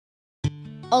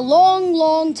A long,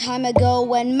 long time ago,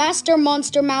 when Master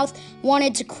Monster Mouth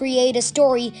wanted to create a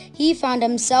story, he found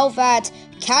himself at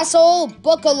Castle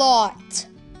Book-A-Lot,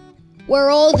 where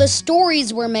all the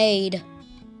stories were made.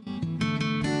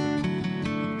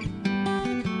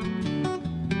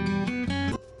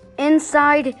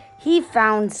 Inside, he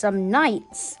found some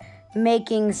knights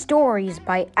making stories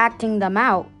by acting them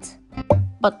out.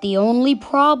 But the only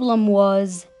problem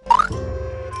was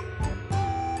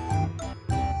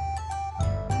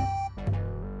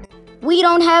we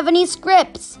don't have any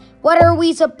scripts. What are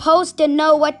we supposed to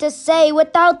know what to say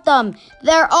without them?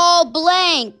 They're all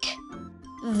blank.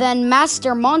 Then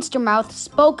Master Monster Mouth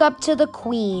spoke up to the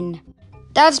Queen.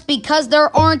 That's because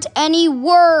there aren't any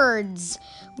words.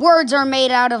 Words are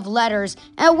made out of letters,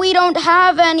 and we don't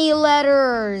have any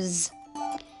letters.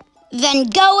 Then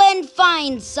go and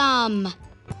find some.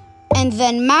 And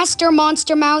then Master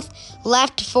Monster Mouth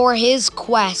left for his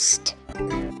quest.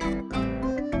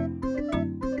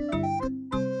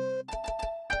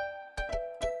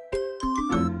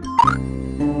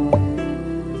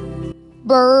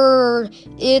 Brr,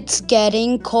 it's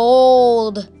getting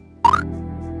cold.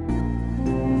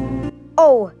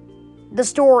 Oh, the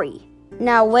story.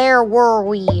 Now where were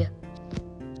we?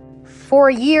 For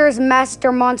years,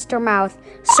 Master Monster Mouth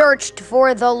searched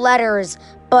for the letters,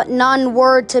 but none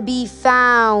were to be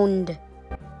found.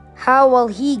 How will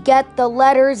he get the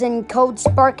letters in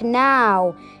CodeSpark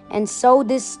now? And so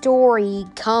this story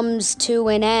comes to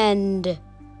an end.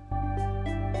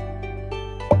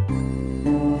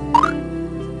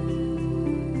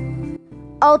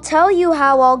 I'll tell you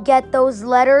how I'll get those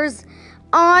letters.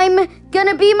 I'm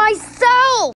gonna be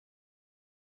myself!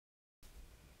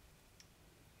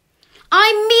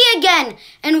 I'm me again,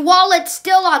 and while it's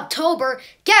still October,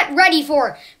 get ready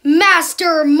for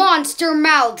Master Monster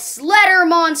Mouth's Letter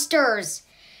Monsters.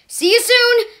 See you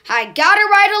soon. I gotta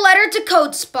write a letter to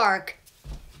CodeSpark.